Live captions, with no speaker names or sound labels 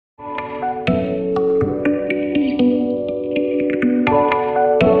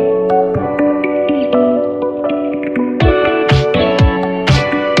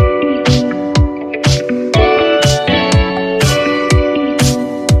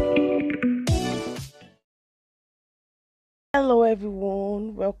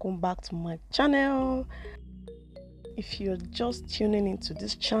everyone, welcome back to my channel. If you're just tuning into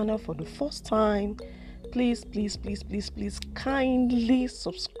this channel for the first time, please kindly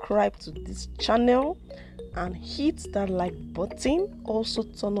subscribe to this channel and hit that like button. Also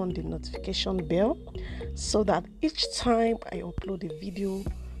turn on the notification bell so that each time I upload a video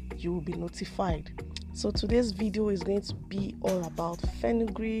you will be notified. So today's video is going to be all about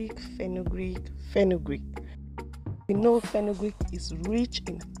fenugreek. We know fenugreek is rich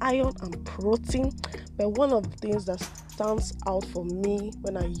in iron and protein, but one of the things that stands out for me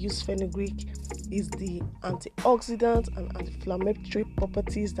when I use fenugreek is the antioxidant and anti-inflammatory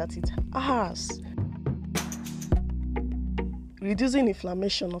properties that it has. Reducing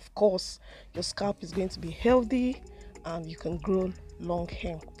inflammation, of course, your scalp is going to be healthy and you can grow long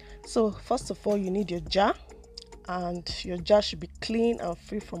hair. So first of all, you need your jar, and your jar should be clean and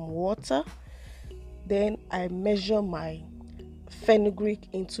free from water. Then I measure my fenugreek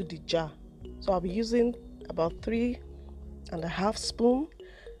into the jar. So I'll be using about 3.5 spoon,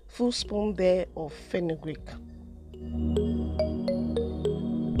 full spoon there of fenugreek.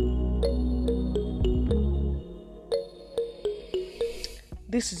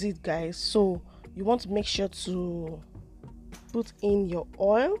 This is it, guys. So you want to make sure to put in your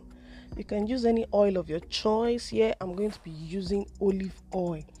oil. You can use any oil of your choice. Here I'm going to be using olive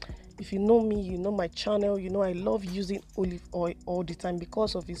oil. If you know me, you know my channel, you know I love using olive oil all the time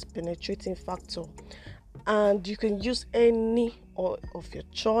because of its penetrating factor. And you can use any oil of your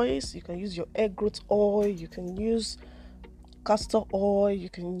choice. You can use your egg growth oil, you can use castor oil, you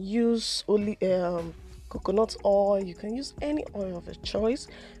can use coconut oil, you can use any oil of your choice,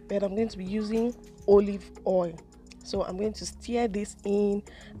 but I'm going to be using olive oil. So I'm going to stir this in,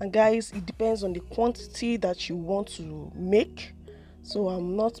 and guys, it depends on the quantity that you want to make. So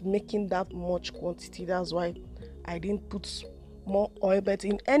I'm not making that much quantity, that's why I didn't put more oil. But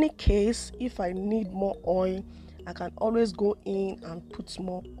in any case, if I need more oil, I can always go in and put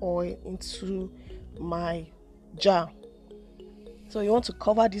more oil into my jar. So you want to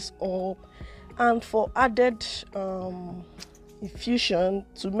cover this up, and for added infusion,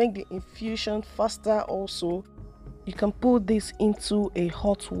 to make the infusion faster also, you can put this into a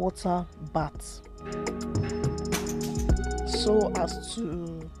hot water bath, so as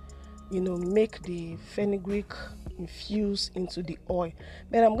to make the fenugreek infuse into the oil.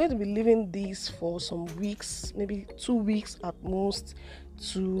 But I'm going to be leaving this for some weeks, maybe 2 weeks at most,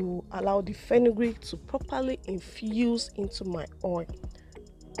 to allow the fenugreek to properly infuse into my oil.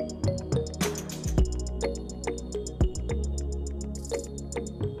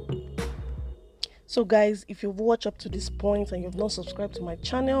 So guys, if you've watched up to this point and you've not subscribed to my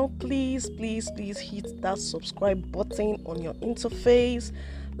channel, please hit that subscribe button on your interface.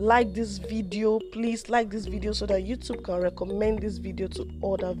 Like this video, please like this video so that YouTube can recommend this video to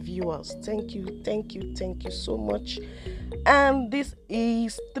other viewers. Thank you so much. And this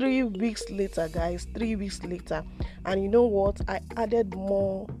is 3 weeks later, guys, 3 weeks later, and you know what, I added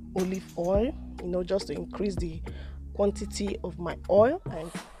more olive oil, just to increase the quantity of my oil. I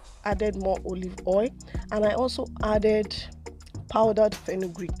added more olive oil, and I also added powdered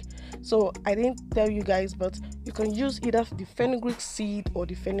fenugreek. So I didn't tell you guys, but you can use either the fenugreek seed or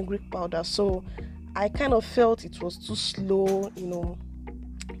the fenugreek powder. So I kind of felt it was too slow,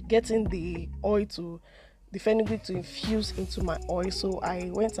 getting the fenugreek to infuse into my oil. So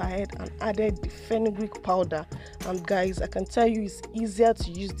I went ahead and added the fenugreek powder, and guys, I can tell you it's easier to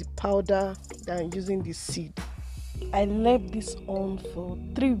use the powder than using the seed. I left this on for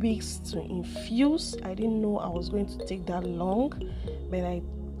 3 weeks to infuse. I didn't know I was going to take that long, but I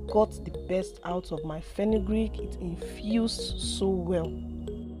got the best out of my fenugreek. It infused so well.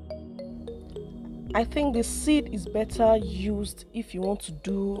 I think the seed is better used if you want to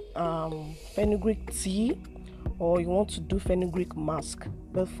do fenugreek tea, or you want to do fenugreek mask.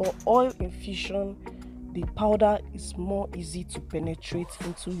 But for oil infusion, the powder is more easy to penetrate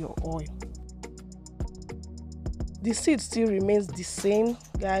into your oil. The seed still remains the same,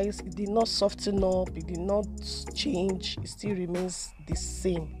 guys. It did not soften up, it did not change, it still remains the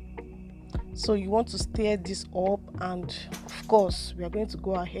same. So you want to stir this up, and of course we are going to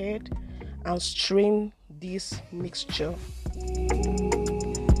go ahead and strain this mixture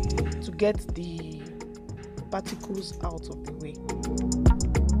to get the particles out of the way.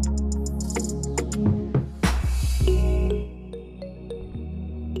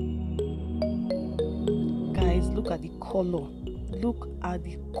 Look at the color. Look at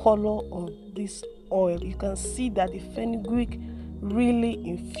the color of this oil. You can see that the fenugreek really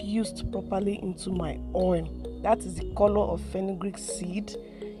infused properly into my oil. That is the color of fenugreek seed.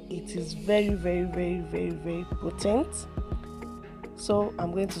 It is very potent. So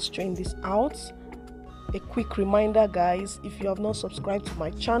I'm going to strain this out. A quick reminder, guys, if you have not subscribed to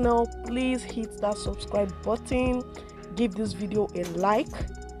my channel, please hit that subscribe button, give this video a like,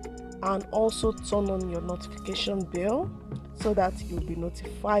 and also turn on your notification bell so that you'll be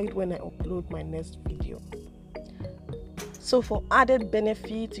notified when I upload my next video. So for added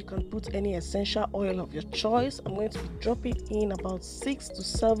benefit, you can put any essential oil of your choice. I'm going to be dropping in about 6 to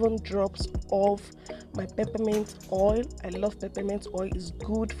 7 drops of my peppermint oil. I love peppermint oil. It's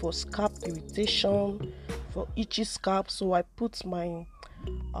good for scalp irritation, for itchy scalp. So I put my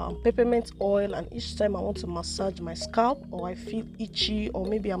peppermint oil, and each time I want to massage my scalp, or I feel itchy, or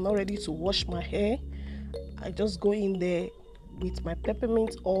maybe I'm not ready to wash my hair, I just go in there with my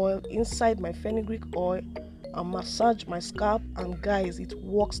peppermint oil inside my fenugreek oil and massage my scalp. And guys, it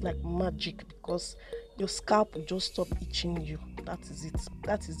works like magic because your scalp will just stop itching you. That is it.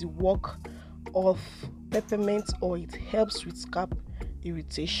 That is the work of peppermint oil. It helps with scalp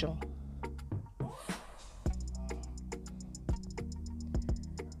irritation.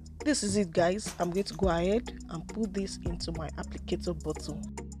 This is it, guys. I'm going to go ahead and put this into my applicator bottle.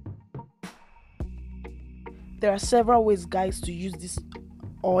 There are several ways, guys, to use this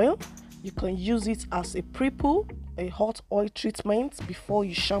oil. You can use it as a Prepoo, a hot oil treatment before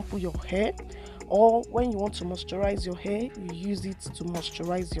you shampoo your hair, or when you want to moisturize your hair, you use it to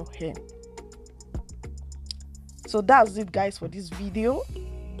moisturize your hair. So that's it, guys, for this video.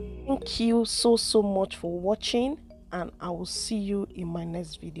 Thank you so much for watching, and I will see you in my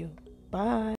next video. Bye.